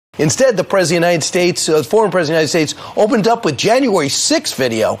Instead, the President of the United States, former President of the United States, opened up with January 6th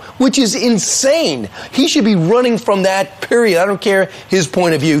video, which is insane. He should be running from that, period. I don't care his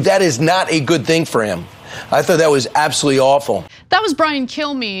point of view. That is not a good thing for him. I thought that was absolutely awful. That was Brian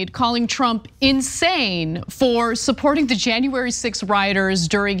Kilmeade calling Trump insane for supporting the January 6th rioters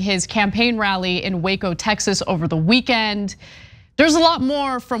during his campaign rally in Waco, Texas over the weekend. There's a lot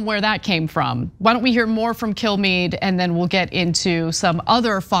more from where that came from. Why don't we hear more from Kilmeade, and then we'll get into some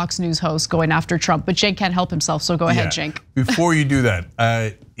other Fox News hosts going after Trump. But Cenk can't help himself, so go ahead, Cenk. Before you do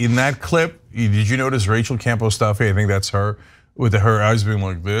that, in that clip, did you notice Rachel Campos Duffy? I think that's her, with her eyes being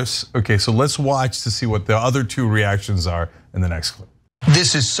like this. Okay, so let's watch to see what the other two reactions are in the next clip.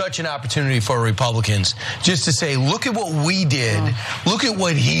 This is such an opportunity for Republicans just to say, look at what we did. Look at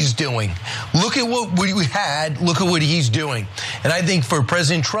what he's doing. Look at what we had. Look at what he's doing. And I think for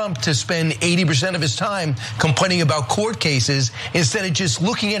President Trump to spend 80% of his time complaining about court cases instead of just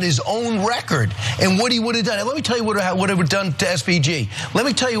looking at his own record and what he would have done. And let me tell you what I would have done to SPG. Let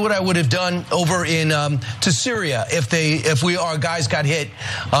me tell you what I would have done over in to Syria if our guys got hit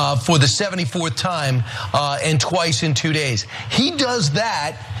for the 74th time and twice in 2 days. He does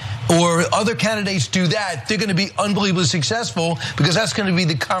that, or other candidates do that, they're going to be unbelievably successful because that's going to be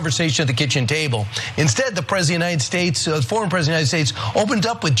the conversation at the kitchen table. Instead, the President of the United States, former President of the United States, opened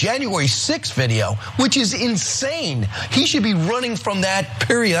up with January 6th video, which is insane. He should be running from that,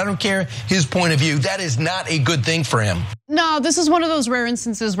 period. I don't care his point of view. That is not a good thing for him. No, this is one of those rare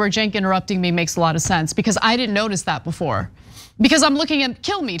instances where Cenk interrupting me makes a lot of sense because I didn't notice that before. Because I'm looking at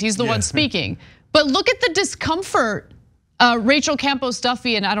Kilmeade, he's the one speaking. But look at the discomfort Rachel Campos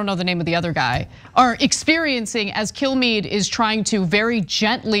Duffy and I don't know the name of the other guy are experiencing as Kilmeade is trying to very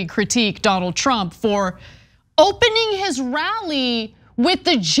gently critique Donald Trump for opening his rally with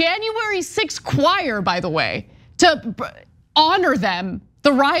the January 6th choir, by the way, to honor them,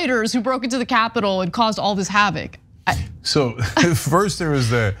 the rioters who broke into the Capitol and caused all this havoc. So first there was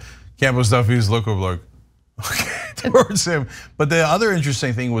the Campos Duffy's look of like, okay, towards him. But the other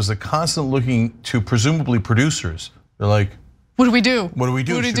interesting thing was the constant looking to presumably producers. They're like, what do we do? What do we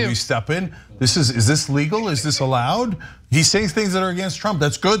do? Should we step in? Is this legal? Is this allowed? He's saying things that are against Trump.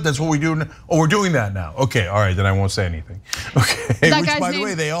 That's good. That's what we do. Oh, we're doing that now. Okay, all right, then I won't say anything. Okay, which by the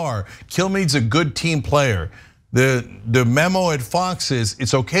way they are. Kilmeade's a good team player. The memo at Fox is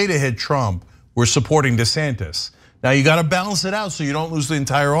it's okay to hit Trump. We're supporting DeSantis. Now you got to balance it out so you don't lose the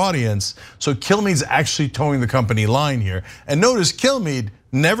entire audience. So Kilmeade's actually towing the company line here. And notice Kilmeade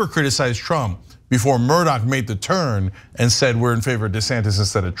never criticized Trump before Murdoch made the turn and said we're in favor of DeSantis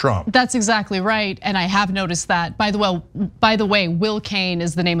instead of Trump. That's exactly right, and I have noticed that. By the way, Will Cain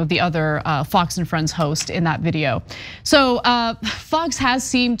is the name of the other Fox and Friends host in that video. So Fox has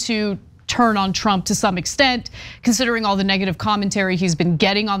seemed to turn on Trump to some extent, considering all the negative commentary he's been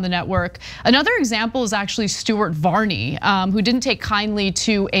getting on the network. Another example is actually Stuart Varney, who didn't take kindly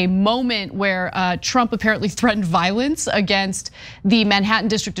to a moment where Trump apparently threatened violence against the Manhattan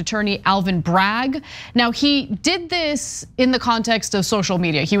District Attorney Alvin Bragg. Now he did this in the context of social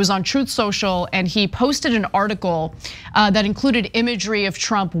media. He was on TruthSocial and he posted an article that included imagery of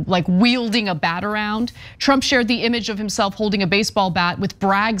Trump like wielding a bat around. Trump shared the image of himself holding a baseball bat with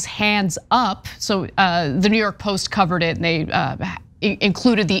Bragg's hands up. So the New York Post covered it and they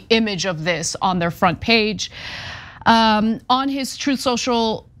included the image of this on their front page. On his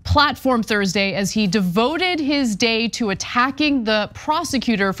TruthSocial platform Thursday, as he devoted his day to attacking the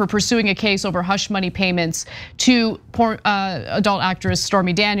prosecutor for pursuing a case over hush money payments to adult actress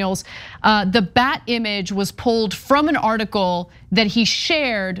Stormy Daniels, the bat image was pulled from an article that he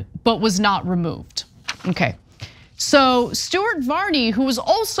shared but was not removed. Okay. So Stuart Varney, who was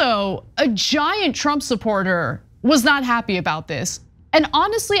also a giant Trump supporter, was not happy about this. And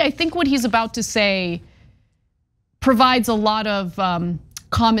honestly, I think what he's about to say provides a lot of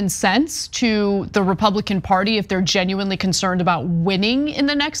common sense to the Republican Party if they're genuinely concerned about winning in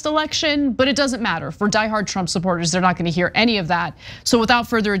the next election, but it doesn't matter. For diehard Trump supporters, they're not gonna hear any of that. So without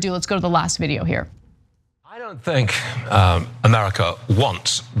further ado, let's go to the last video here. I don't think America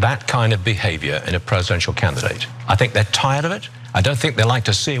wants that kind of behavior in a presidential candidate. I think they're tired of it. I don't think they like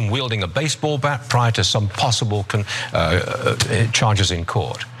to see him wielding a baseball bat prior to some possible charges in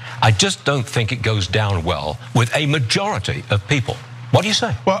court. I just don't think it goes down well with a majority of people. What do you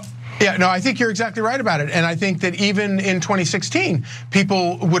say? Well, yeah, no, I think you're exactly right about it. And I think that even in 2016,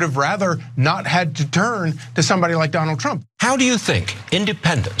 people would have rather not had to turn to somebody like Donald Trump. How do you think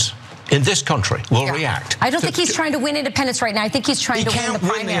independents in this country will react? I don't think he's trying to win independence right now. I think he's trying to win the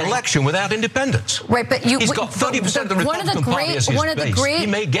primary. He can't win the election without independents. Right, but he's got 30% of the Republican Party as his base. He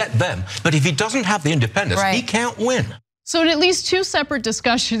may get them, but if he doesn't have the independents, he can't win. So in at least 2 separate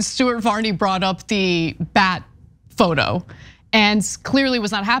discussions, Stuart Varney brought up the bat photo and clearly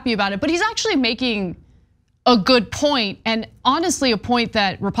was not happy about it, but he's actually making a good point, and honestly a point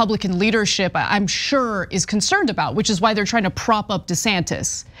that Republican leadership, I'm sure, is concerned about, which is why they're trying to prop up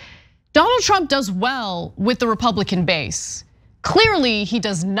DeSantis. Donald Trump does well with the Republican base. Clearly, he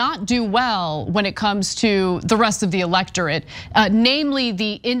does not do well when it comes to the rest of the electorate, namely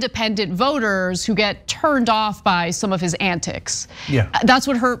the independent voters who get turned off by some of his antics. Yeah. That's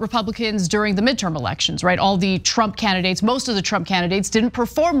what hurt Republicans during the midterm elections, right? All the Trump candidates, most of the Trump candidates didn't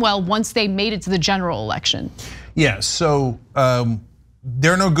perform well once they made it to the general election. Yeah, so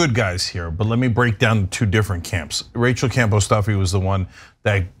there are no good guys here, but let me break down 2 different camps. Rachel Campo-Stuffy was the one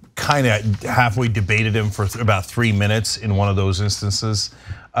that kind of halfway debated him for about 3 minutes in one of those instances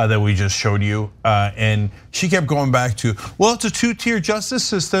that we just showed you. And she kept going back to, well, it's a 2-tier justice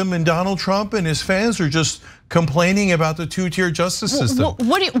system, and Donald Trump and his fans are just complaining about the 2-tier justice system.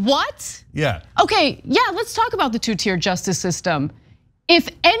 What? Yeah. Okay, yeah, let's talk about the 2-tier justice system. If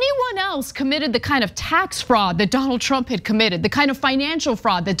anyone else committed the kind of tax fraud that Donald Trump had committed, the kind of financial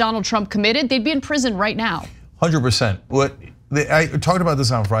fraud that Donald Trump committed, they'd be in prison right now. 100%. I talked about this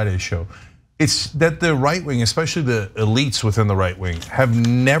on Friday's show. It's that the right wing, especially the elites within the right wing, have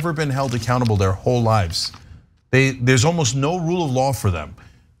never been held accountable their whole lives. There's almost no rule of law for them.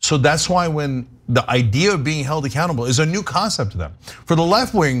 So that's why when the idea of being held accountable is a new concept to them. For the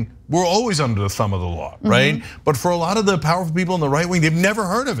left wing, we're always under the thumb of the law, right? But for a lot of the powerful people in the right wing, they've never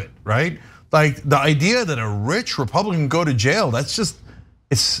heard of it, right? Like the idea that a rich Republican can go to jail, that's just,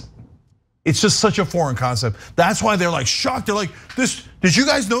 it's just such a foreign concept. That's why they're like shocked. They're like, did you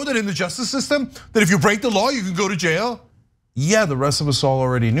guys know that in the justice system, that if you break the law, you can go to jail? Yeah, the rest of us all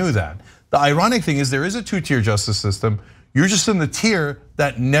already knew that. The ironic thing is there is a 2-tier justice system. You're just in the tier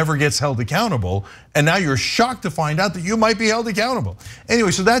that never gets held accountable. And now you're shocked to find out that you might be held accountable.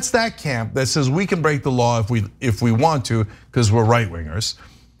 Anyway, so that's that camp that says we can break the law if we want to, because we're right wingers.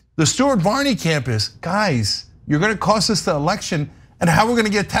 The Stuart Varney camp is, guys, you're gonna cost us the election. And how we're gonna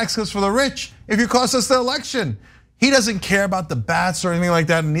get tax cuts for the rich if you cost us the election? He doesn't care about the bats or anything like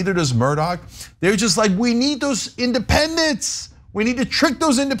that, and neither does Murdoch. They're just like, we need those independents. We need to trick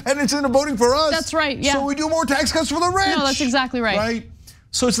those independents into voting for us. That's right, yeah. So we do more tax cuts for the rich. No, that's exactly right. Right?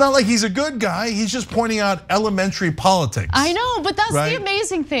 So it's not like he's a good guy, he's just pointing out elementary politics. I know, but that's the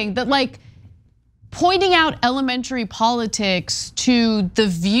amazing thing, that like, pointing out elementary politics to the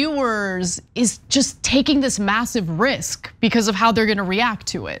viewers is just taking this massive risk because of how they're gonna react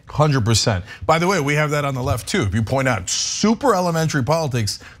to it. 100%. By the way, we have that on the left too. If you point out super elementary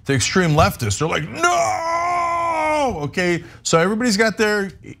politics to extreme leftists, they're like, no! Okay, so everybody's got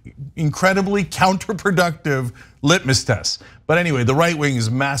their incredibly counterproductive litmus tests. But anyway, the right wing has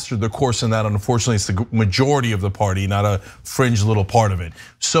mastered the course in that. Unfortunately, it's the majority of the party, not a fringe little part of it.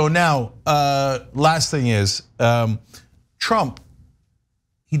 So now, last thing is, Trump,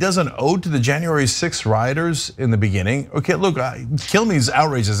 he does an ode to the January 6th rioters in the beginning. Okay, look, kill me is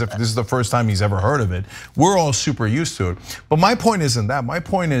outraged as if this is the first time he's ever heard of it. We're all super used to it. But my point isn't that. My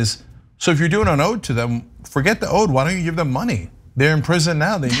point is, so if you're doing an ode to them, forget the ode, why don't you give them money? They're in prison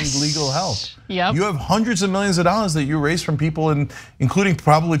now, they need legal help. Yep. You have hundreds of millions of dollars that you raised from people, including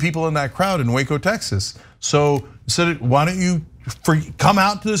probably people in that crowd in Waco, Texas. So why don't you come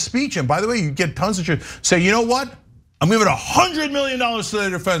out to the speech? And by the way, you get tons of shit. Say, you know what? I'm giving $100 million to their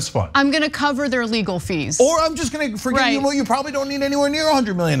defense fund. I'm gonna cover their legal fees. Or I'm just gonna forget, you probably don't need anywhere near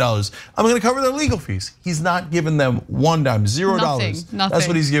 $100 million. I'm gonna cover their legal fees. He's not giving them one dime, $0. Nothing. That's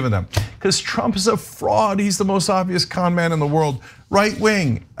what he's giving them. Because Trump is a fraud. He's the most obvious con man in the world. Right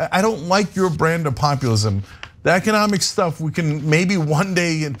wing, I don't like your brand of populism. The economic stuff we can maybe one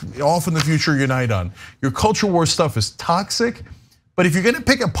day off in the future unite on. Your culture war stuff is toxic, but if you're gonna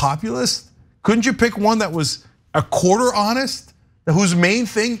pick a populist, couldn't you pick one that was a quarter honest, whose main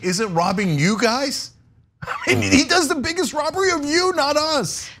thing isn't robbing you guys? I mean, he does the biggest robbery of you, not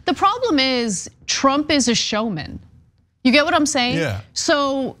us. The problem is Trump is a showman. You get what I'm saying? Yeah.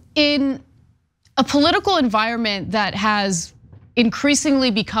 So in a political environment that has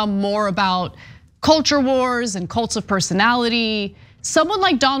increasingly become more about culture wars and cults of personality, someone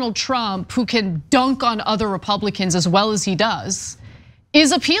like Donald Trump, who can dunk on other Republicans as well as he does,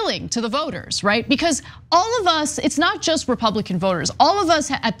 is appealing to the voters, right? Because all of us, it's not just Republican voters, all of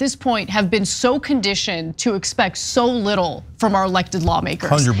us at this point have been so conditioned to expect so little from our elected lawmakers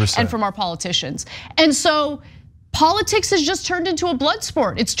 100%. And from our politicians. And so politics has just turned into a blood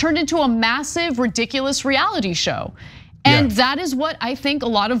sport. It's turned into a massive, ridiculous reality show. And that is what I think a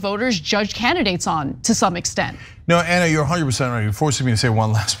lot of voters judge candidates on to some extent. No, Anna, you're 100% right. You're forcing me to say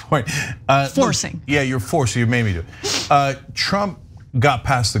one last point. Forcing. Look, yeah, you're forcing. You made me do it. Trump got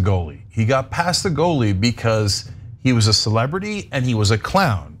past the goalie. He got past the goalie because he was a celebrity and he was a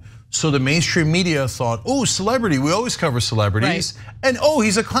clown. So the mainstream media thought, oh, celebrity, we always cover celebrities. Right. And oh,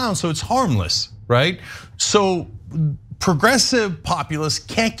 he's a clown, so it's harmless, right? So progressive populists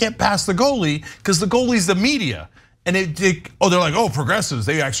can't get past the goalie because the goalie's the media. And they're like, oh, progressives,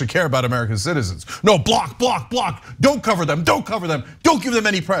 they actually care about American citizens. No, block, block, block. Don't cover them, don't cover them. Don't give them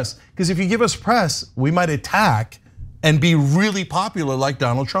any press. Because if you give us press, we might attack and be really popular like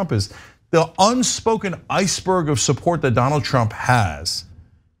Donald Trump is. The unspoken iceberg of support that Donald Trump has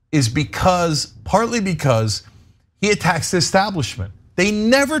is partly because he attacks the establishment. They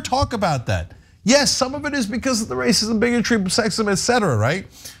never talk about that. Yes, some of it is because of the racism, bigotry, sexism, etc., right?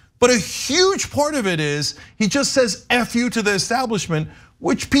 But a huge part of it is he just says F you to the establishment,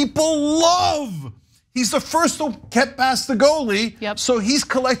 which people love. He's the first to get past the goalie, so he's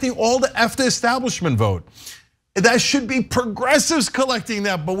collecting all the F the establishment vote. That should be progressives collecting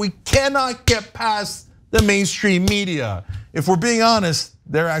that, but we cannot get past the mainstream media. If we're being honest,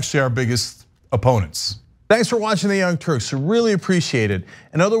 they're actually our biggest opponents. Thanks for watching The Young Turks, really appreciate it.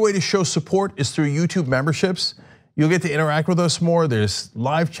 Another way to show support is through YouTube memberships. You'll get to interact with us more. There's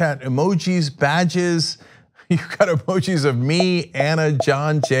live chat emojis, badges. You've got emojis of me, Anna,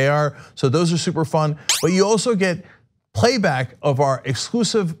 John, JR. So those are super fun. But you also get playback of our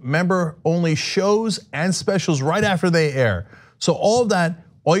exclusive member-only shows and specials right after they air. So all of that,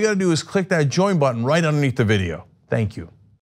 all you gotta do is click that join button right underneath the video. Thank you.